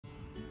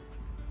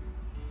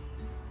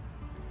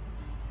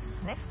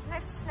Sniff,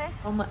 sniff, sniff.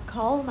 From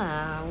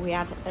Colmar, we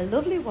had a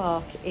lovely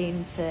walk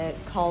into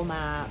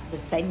Colmar, the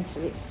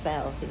centre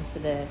itself, into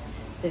the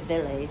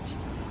village,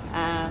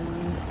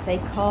 and they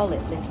call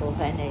it Little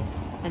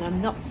Venice, and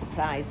I'm not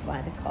surprised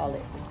why they call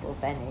it Little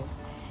Venice.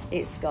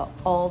 It's got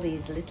all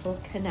these little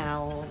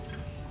canals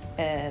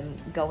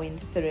going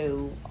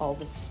through all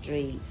the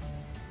streets,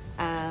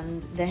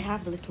 and they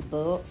have little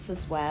boats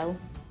as well.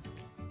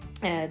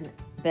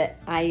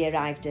 But I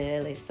arrived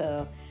early,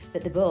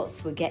 but the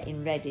boats were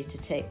getting ready to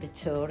take the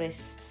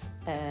tourists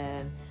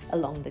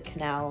along the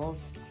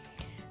canals.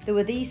 There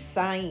were these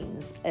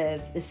signs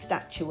of the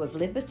Statue of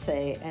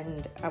Liberty,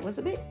 and I was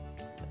a bit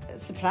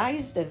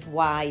surprised of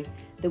why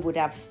they would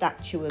have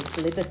Statue of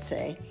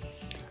Liberty.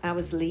 I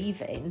was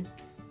leaving,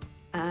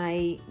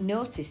 I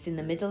noticed in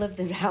the middle of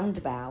the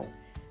roundabout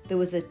there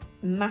was a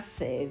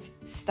massive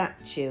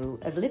Statue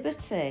of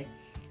Liberty.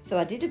 So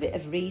I did a bit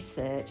of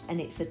research, and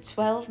it's a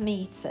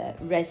 12-metre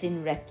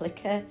resin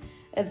replica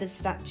of the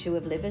Statue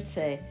of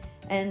Liberty,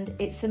 and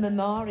it's a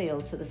memorial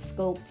to the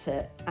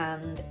sculptor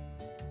and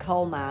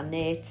Colmar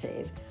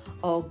native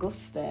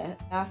Augusta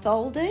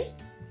Bartholdi.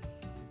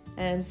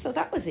 So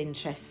that was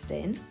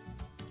interesting.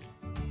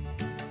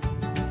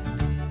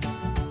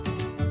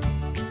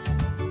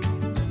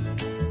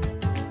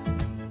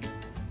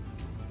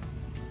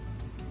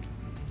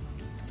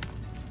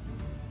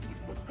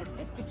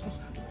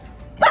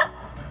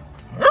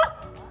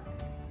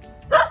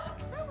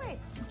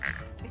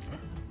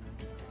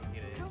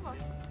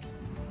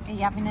 Are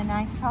you having a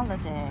nice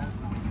holiday?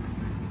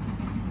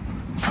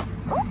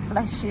 Oh,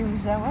 bless you,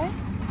 Zoe. Are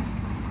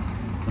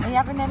you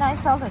having a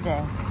nice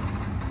holiday?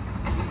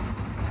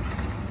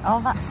 All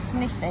that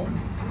sniffing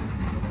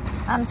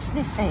and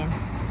sniffing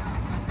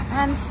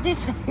and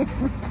sniffing.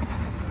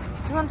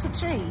 Do you want a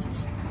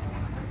treat?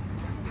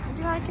 Would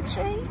you like a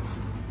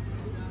treat?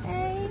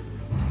 Hey?